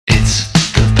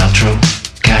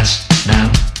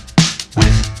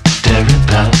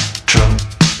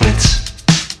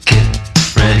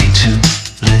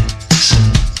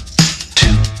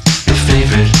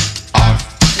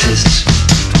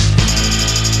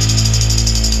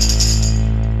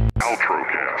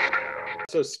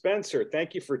So Spencer,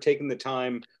 thank you for taking the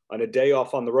time on a day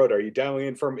off on the road. Are you dialing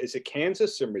in from, is it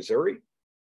Kansas or Missouri?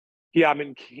 Yeah, I'm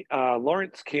in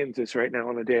Lawrence, Kansas right now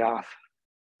on a day off.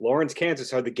 Lawrence,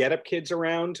 Kansas. Are the Get Up Kids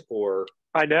around or?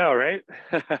 I know, right?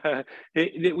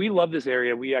 We love this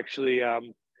area. We actually, I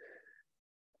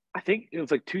think it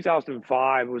was like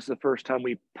 2005 was the first time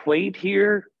we played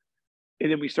here. And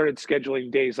then we started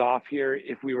scheduling days off here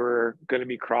if we were going to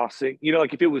be crossing,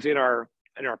 like if it was in our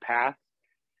path.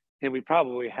 And we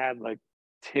probably had like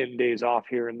 10 days off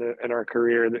here in our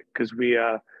career because we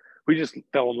just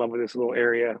fell in love with this little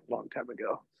area a long time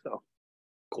ago. So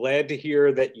glad to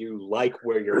hear that you like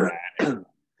where you're at.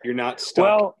 You're not stuck.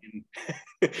 Well,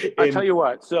 I tell you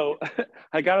what. So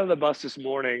I got on the bus this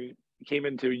morning, came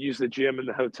in to use the gym in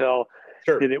the hotel,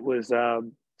 and it was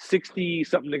 60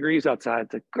 something degrees outside.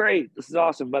 It's like, great, this is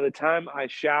awesome. By the time I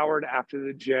showered after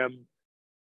the gym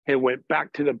and went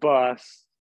back to the bus,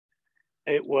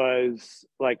 it was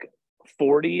like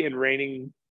 40 and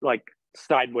raining like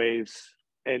sideways,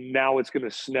 and now it's going to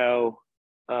snow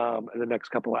in the next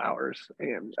couple of hours,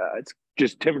 and it's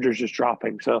just temperature's just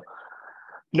dropping. So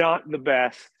not the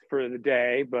best for the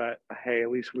day, but hey,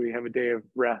 at least we have a day of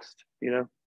rest,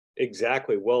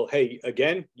 Exactly. Well, hey,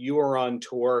 again, you are on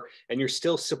tour and you're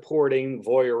still supporting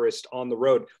Voyeurist on the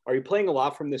road. Are you playing a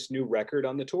lot from this new record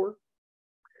on the tour?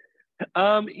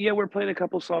 Yeah, we're playing a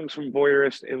couple songs from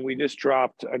Voyeurist, and we just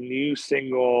dropped a new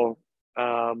single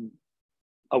a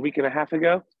week and a half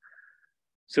ago.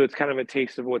 So it's kind of a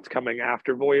taste of what's coming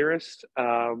after Voyeurist,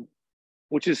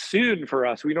 which is soon for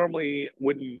us. We normally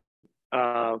wouldn't,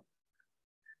 I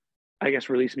guess,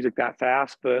 release music that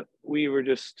fast, but we were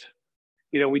just,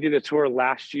 we did a tour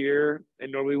last year,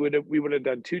 and normally we would have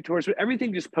done 2 tours, but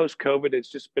everything just post-COVID has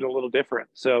just been a little different.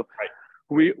 So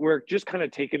we're just kind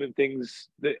of taking in things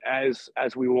that as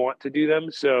we want to do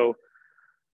them. So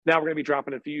now we're going to be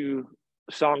dropping a few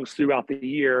songs throughout the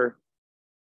year,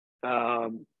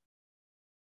 and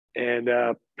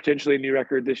potentially a new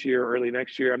record this year, or early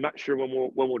next year. I'm not sure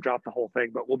when we'll drop the whole thing,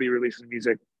 but we'll be releasing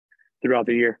music throughout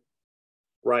the year.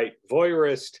 Right.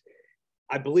 Voyeurist,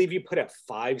 I believe you put out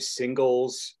 5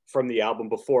 singles from the album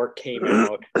before it came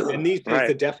out. And these days,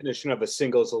 the definition of a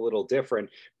single is a little different.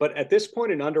 But at this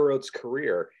point in Underoath's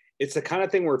career, it's the kind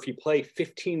of thing where if you play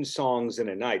 15 songs in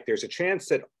a night, there's a chance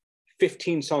that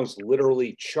 15 songs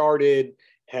literally charted,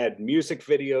 had music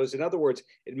videos. In other words,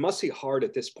 it must be hard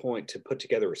at this point to put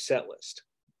together a set list.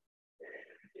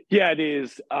 Yeah, it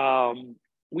is.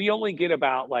 We only get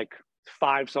about like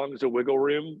 5 songs of wiggle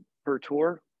room per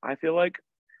tour, I feel like.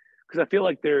 Because I feel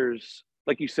like there's,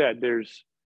 like you said, there's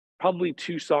probably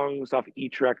 2 songs off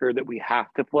each record that we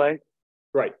have to play.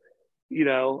 Right. We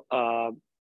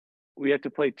have to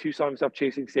play 2 songs off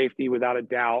Chasing Safety without a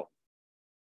doubt.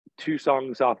 2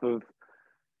 songs off of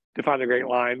Define the Great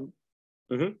Line.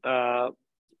 Mm-hmm.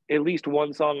 At least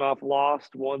 1 song off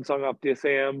Lost, 1 song off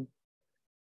Disam.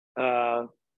 At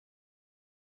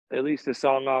least a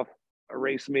song off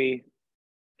Erase Me,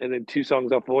 and then 2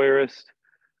 songs off Voyeurist.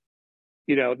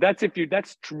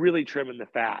 That's really trimming the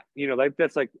fat.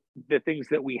 That's like the things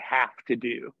that we have to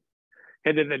do.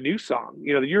 And then the new song,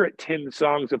 you're at 10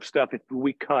 songs of stuff if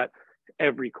we cut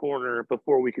every corner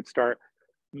before we could start,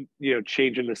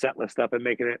 changing the set list up and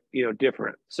making it,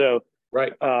 different. So,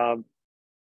 right.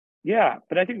 Yeah,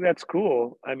 but I think that's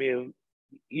cool. I mean,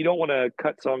 you don't want to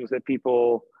cut songs that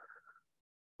people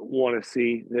want to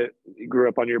see that grew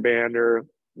up on your band or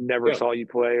never saw you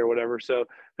play or whatever. So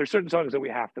there's certain songs that we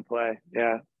have to play.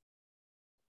 Yeah.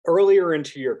 Earlier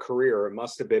into your career, it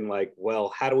must have been like,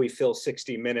 well, how do we fill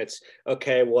 60 minutes?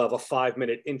 Okay, we'll have a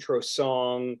 5-minute intro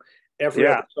song. Every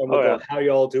other song will go, how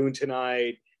y'all doing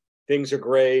tonight? Things are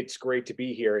great. It's great to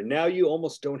be here. And now you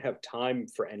almost don't have time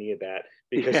for any of that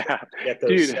because you get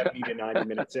those 70 to 90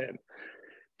 minutes in.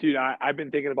 Dude, I've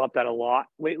been thinking about that a lot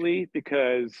lately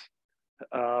because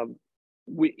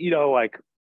we, like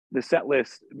the set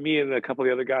list, me and a couple of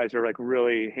the other guys are like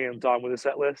really hands-on with the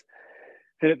set list.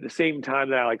 And at the same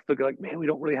time that I like look like, man, we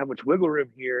don't really have much wiggle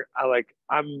room here.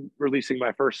 I'm releasing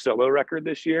my first solo record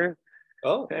this year.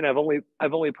 Oh. And I've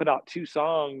only put out 2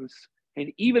 songs. And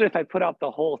even if I put out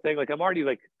the whole thing, like I'm already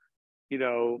like,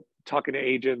 talking to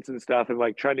agents and stuff and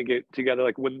like trying to get together,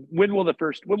 like when will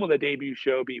the debut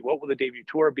show be? What will the debut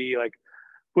tour be? Like,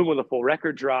 when will the full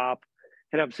record drop?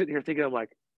 And I'm sitting here thinking, I'm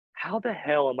like, how the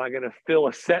hell am I going to fill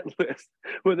a set list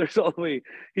when there's only,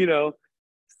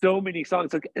 so many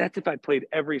songs? Like, that's if I played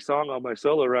every song on my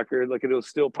solo record, like it'll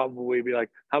still probably be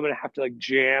like, I'm going to have to like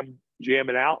jam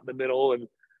it out in the middle and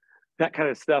that kind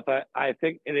of stuff. I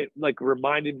think, and it like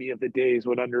reminded me of the days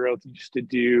when Underoath used to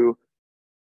do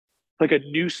like a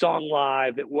new song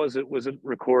live that wasn't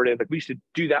recorded. Like we used to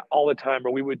do that all the time,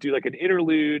 or we would do like an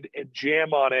interlude and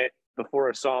jam on it before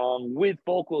a song with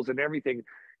vocals and everything.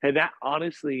 And that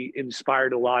honestly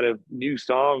inspired a lot of new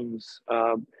songs.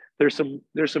 There's some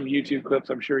YouTube clips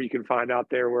I'm sure you can find out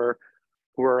there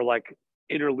where like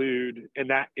interlude, and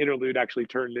that interlude actually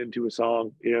turned into a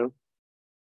song, you know?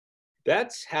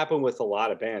 That's happened with a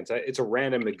lot of bands. It's a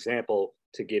random example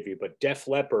to give you, but Def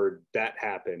Leppard, that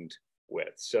happened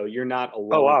with. So you're not alone.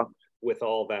 Oh, wow. With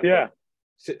all that. Yeah.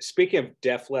 But speaking of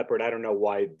Def Leppard, I don't know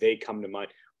why they come to mind.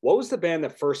 What was the band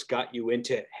that first got you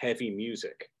into heavy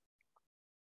music?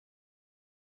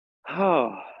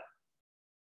 Oh,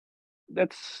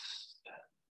 that's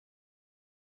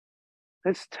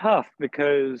tough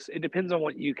because it depends on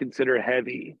what you consider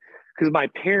heavy. Because my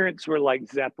parents were like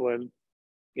Zeppelin,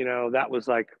 you know, that was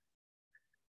like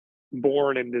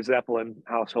born in the Zeppelin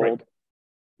household, right.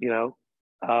 You know,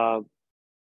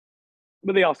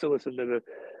 but they also listened to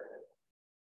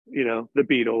the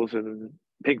Beatles and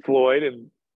Pink Floyd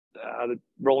and the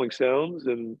Rolling Stones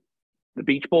and the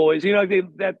Beach Boys, you know,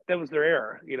 that was their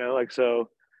era, you know, like, so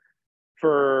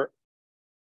for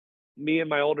me and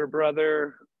my older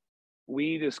brother,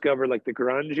 we discovered like the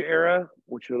grunge era,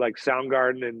 which were like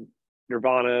Soundgarden and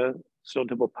Nirvana, Stone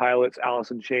Temple Pilots,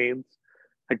 Alice in Chains.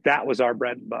 Like that was our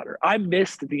bread and butter. I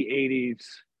missed the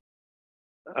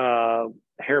 80s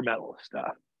hair metal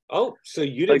stuff. Oh, so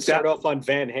you didn't start off on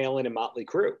Van Halen and Motley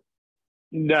Crue?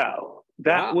 No,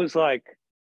 that was like,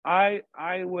 I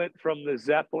went from the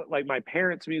Zeppelin, like my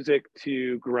parents' music,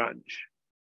 to grunge.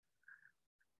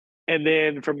 And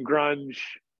then from grunge,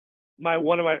 I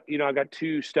got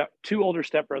two older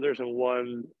stepbrothers and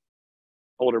one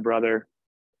older brother.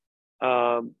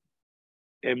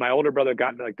 And my older brother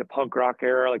got into like the punk rock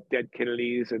era, like Dead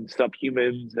Kennedys and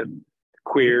Subhumans and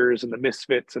Queers and the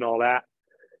Misfits and all that.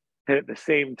 And at the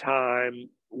same time,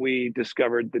 we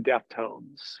discovered the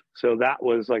Deftones. So that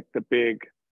was like the big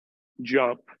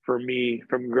jump for me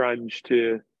from grunge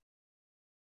to,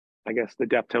 I guess, the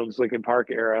Deftones, Linkin Park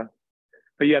era.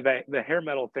 But yeah, the hair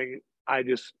metal thing,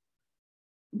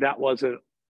 that wasn't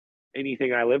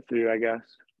anything I lived through, I guess.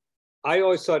 I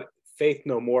always thought Faith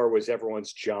No More was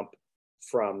everyone's jump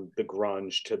from the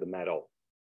grunge to the metal.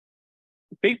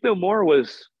 Faith No More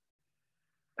was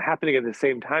happening at the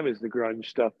same time as the grunge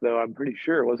stuff, though, I'm pretty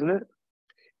sure, wasn't it?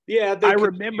 Yeah, I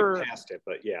remember past it,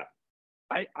 but yeah.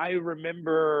 I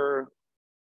remember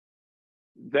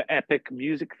the epic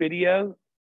music video.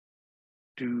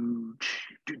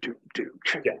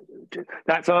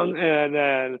 That song, and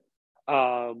then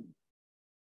I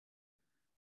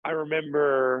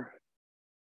remember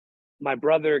my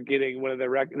brother getting one of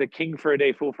the King for a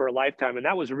Day, Fool for a Lifetime, and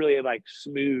that was really like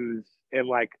smooth and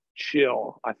like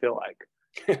chill. I feel like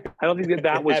I don't think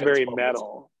that was very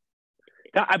metal.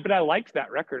 But I liked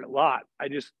that record a lot. I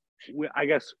guess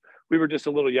we were just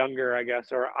a little younger, I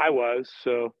guess, or I was.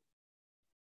 So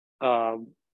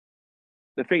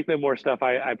the Faith No More stuff,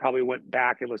 I probably went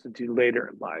back and listened to later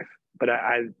in life. But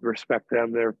I respect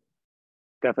them. They're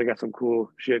definitely got some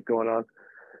cool shit going on.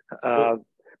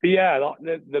 But yeah,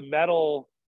 the metal,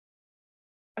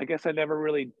 I guess I never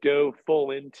really dove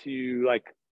full into like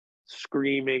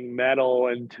screaming metal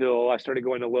until I started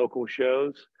going to local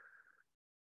shows.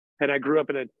 And I grew up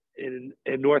in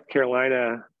North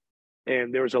Carolina,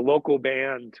 and there was a local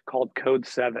band called Code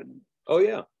 7. Oh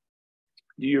yeah.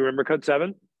 Do you remember Code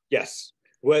 7? Yes.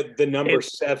 What the number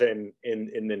 7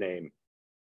 in the name.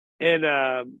 And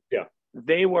yeah.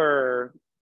 They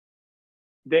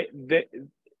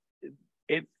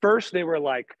at first they were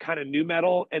like kind of new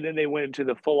metal, and then they went into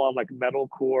the full on like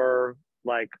metalcore,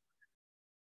 like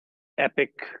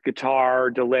epic guitar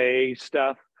delay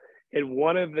stuff. And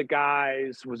one of the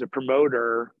guys was a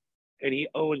promoter, and he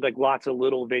owned like lots of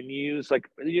little venues, like,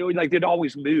 you know, like they'd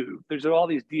always move. There's all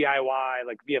these DIY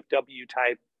like VFW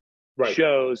type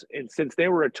shows, and since they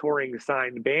were a touring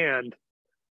signed band,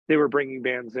 they were bringing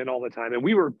bands in all the time. And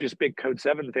we were just big Code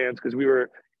 7 fans because we were,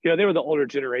 you know, they were the older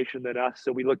generation than us,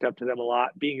 so we looked up to them a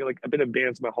lot. Being like, I've been in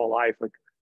bands my whole life. Like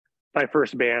my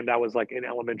first band, I was like in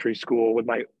elementary school with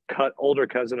my older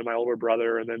cousin and my older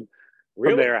brother, and then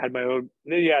from there I had my own.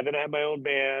 Yeah, then I had my own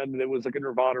band that was like a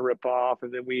Nirvana ripoff,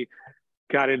 and then we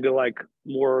got into like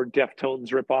more Deftones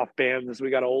ripoff bands as we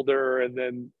got older, and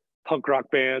then punk rock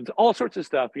bands, all sorts of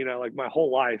stuff. You know, like my whole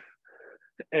life,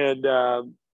 and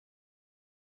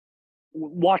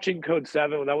watching Code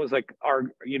 7, that was like our,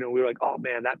 you know, we were like, oh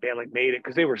man, that band like made it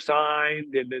because they were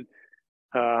signed, and then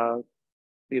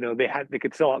you know, they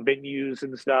could sell out venues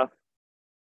and stuff,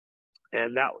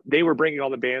 and that they were bringing all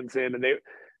the bands in, and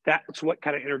that's what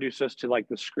kind of introduced us to like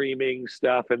the screaming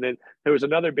stuff. And then there was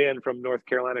another band from North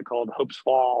Carolina called Hope's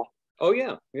Fall. Oh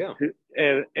yeah, yeah.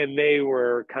 And they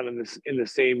were kind of in the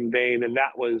same vein, and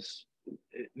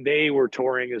they were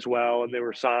touring as well, and they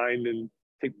were signed and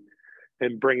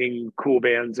bringing cool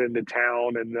bands into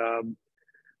town, and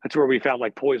that's where we found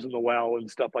like Poison the Well and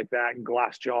stuff like that, and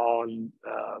Glassjaw, and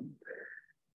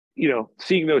you know,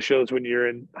 seeing those shows when you're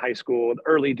in high school,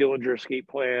 early Dillinger Escape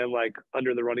Plan, like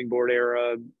Under the Running Board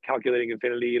era, Calculating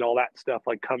Infinity, and all that stuff,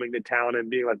 like coming to town and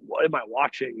being like, what am I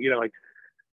watching? You know, like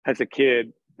as a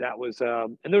kid, that was,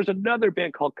 and there was another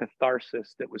band called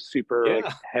Catharsis that was super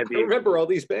like heavy. I remember all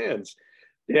these bands.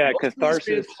 Yeah, Most Catharsis. Of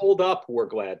these bands hold up, we're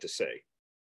glad to say.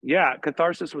 Yeah,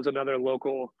 Catharsis was another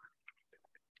local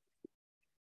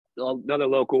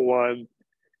one.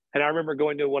 And I remember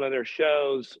going to one of their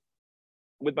shows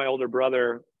with my older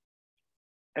brother,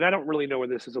 and I don't really know where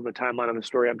this is on the timeline of the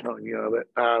story I'm telling you,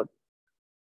 but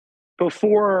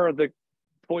before the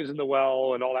Poison the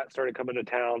Well and all that started coming to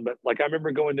town. But like I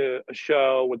remember going to a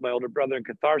show with my older brother, and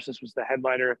Catharsis was the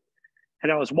headliner,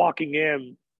 and I was walking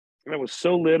in, and I was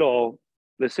so little.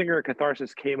 The singer of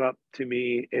Catharsis came up to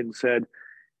me and said,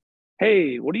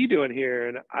 "Hey, what are you doing here?"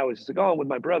 And I was just like, "Oh, I'm with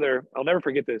my brother." I'll never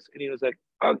forget this. And he was like,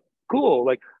 "Oh, cool.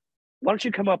 Like, why don't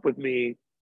you come up with me?"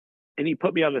 And he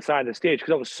put me on the side of the stage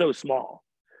because I was so small.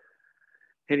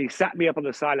 And he sat me up on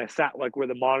the side. I sat like where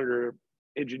the monitor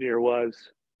engineer was,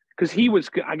 because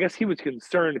I guess he was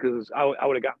concerned because I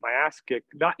would have got my ass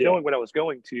kicked, not knowing what I was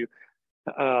going to.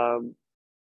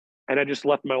 And I just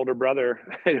left my older brother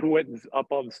and went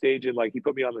up on stage, and like he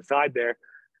put me on the side there.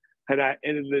 And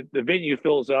the venue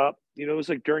fills up. You know, it was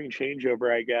like during changeover,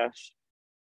 I guess.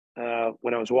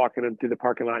 When I was walking in through the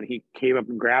parking lot, he came up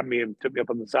and grabbed me and took me up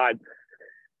on the side.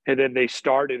 And then they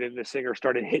started, and the singer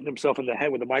started hitting himself in the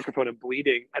head with a microphone and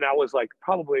bleeding. And I was like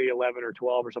probably 11 or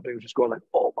 12 or something, just going like,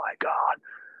 "Oh my God,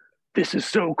 this is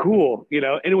so cool," you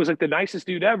know? And it was like the nicest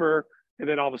dude ever. And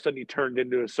then all of a sudden he turned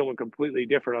into someone completely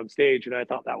different on stage. And I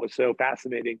thought that was so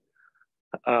fascinating.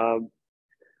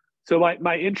 So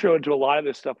my intro into a lot of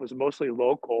this stuff was mostly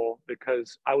local,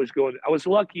 because I was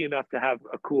lucky enough to have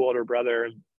a cool older brother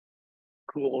and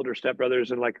cool older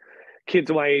stepbrothers, and like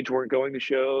kids my age weren't going to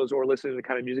shows or listening to the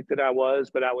kind of music that I was,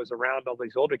 but I was around all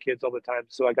these older kids all the time.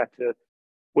 So I got to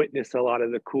witness a lot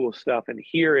of the cool stuff and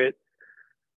hear it.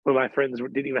 When my friends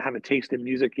didn't even have a taste in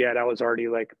music yet, I was already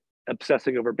like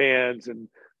obsessing over bands and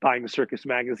buying the Circus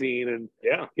magazine, and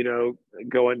you know,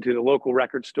 going to the local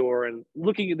record store and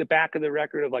looking at the back of the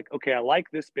record of like, okay, I like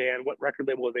this band, what record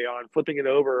label are they on, flipping it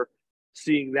over,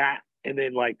 seeing that, and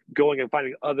then like going and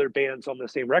finding other bands on the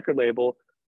same record label.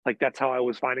 Like that's how I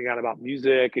was finding out about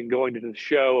music, and going to the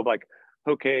show of like,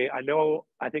 okay,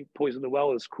 I think Poison the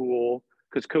Well is cool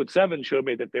because Code 7 showed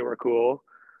me that they were cool.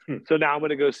 So now I'm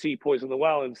going to go see Poison the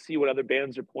Well and see what other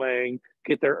bands are playing,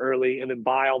 get there early, and then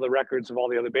buy all the records of all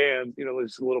the other bands, you know,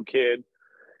 as a little kid.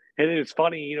 And it's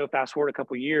funny, you know, fast forward a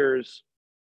couple of years,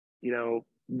 you know,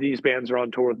 these bands are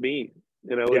on tour with me.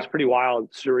 You know, it's pretty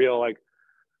wild, surreal. Like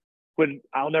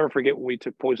I'll never forget when we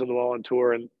took Poison the Well on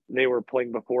tour and they were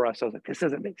playing before us. I was like, this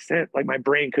doesn't make sense. Like my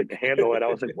brain couldn't handle it. I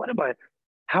was like,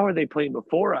 how are they playing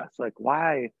before us? Like,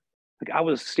 why? Like I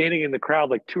was standing in the crowd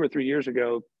like 2 or 3 years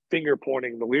ago, finger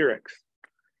pointing the lyrics.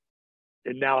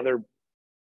 And now they're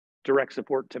direct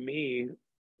support to me.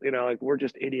 You know, like we're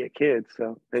just idiot kids.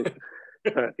 So, you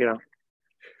know.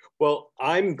 Well,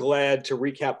 I'm glad to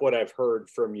recap what I've heard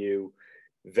from you,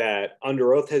 that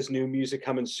Underoath has new music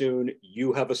coming soon.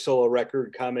 You have a solo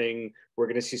record coming. We're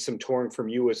going to see some touring from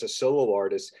you as a solo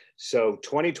artist. So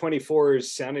 2024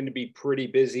 is sounding to be pretty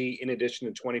busy in addition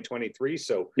to 2023.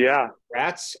 So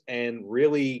congrats, and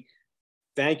really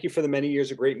thank you for the many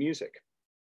years of great music.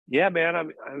 Yeah, man,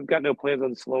 I've got no plans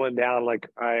on slowing down. Like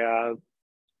I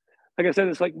said,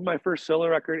 it's like my first solo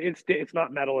record. It's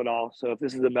not metal at all. So if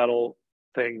this is a metal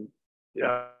thing,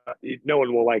 no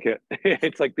one will like it.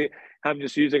 It's like I'm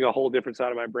just using a whole different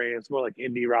side of my brain. It's more like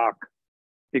indie rock,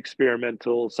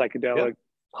 experimental, psychedelic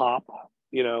pop,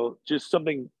 you know, just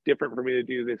something different for me to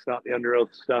do that's not the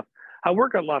Underoath stuff. I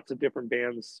work on lots of different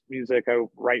bands' music. I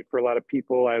write for a lot of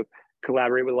people. I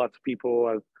collaborate with lots of people.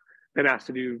 I've been asked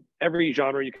to do every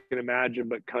genre you can imagine,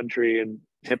 but country and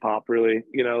hip hop, really,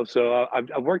 you know. So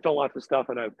I've worked on lots of stuff,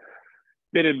 and I've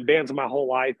been in bands my whole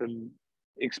life and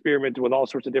experimented with all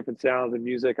sorts of different sounds and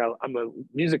music. I'm a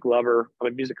music lover. I'm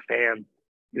a music fan,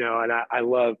 you know, and I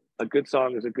love a good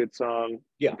song is a good song.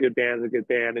 A good band is a good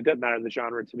band. It doesn't matter the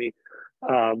genre to me.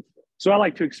 So I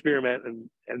like to experiment,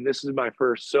 and this is my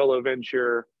first solo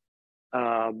venture.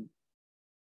 And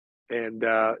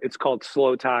it's called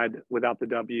Slow Tide without the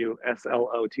W,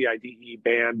 SLOTIDE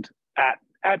band at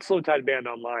at Slow Tide Band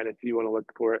online if you want to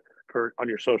look for it on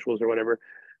your socials or whatever.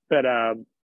 But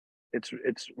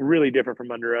it's really different from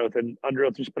Underoath, and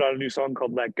Underoath just put out a new song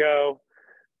called Let Go.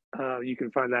 You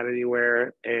can find that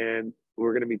anywhere, and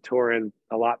we're going to be touring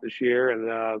a lot this year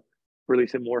and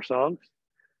releasing more songs,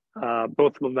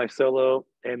 both with my solo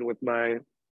and with my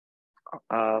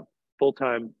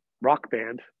full-time rock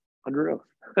band, Underoath.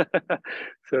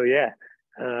 So yeah,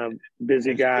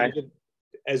 busy guy.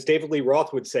 As David Lee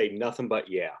Roth would say, nothing but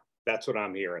yeah. That's what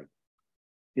I'm hearing.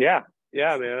 Yeah,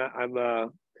 man.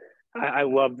 I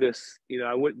love this. You know,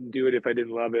 I wouldn't do it if I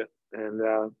didn't love it,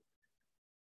 and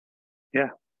yeah,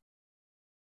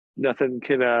 nothing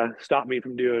can stop me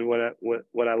from doing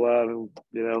what I love. And,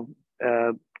 you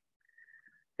know,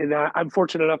 and I'm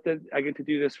fortunate enough that I get to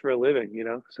do this for a living. You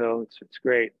know, so it's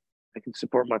great. I can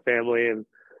support my family and,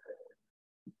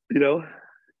 you know,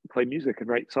 play music and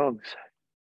write songs.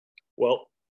 Well,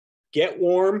 get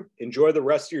warm, enjoy the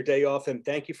rest of your day off, and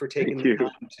thank you for taking the time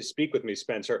to speak with me,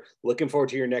 Spencer. Looking forward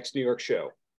to your next New York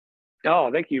show.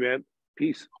 Oh, thank you, man.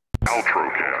 Peace.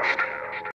 Paltrocast.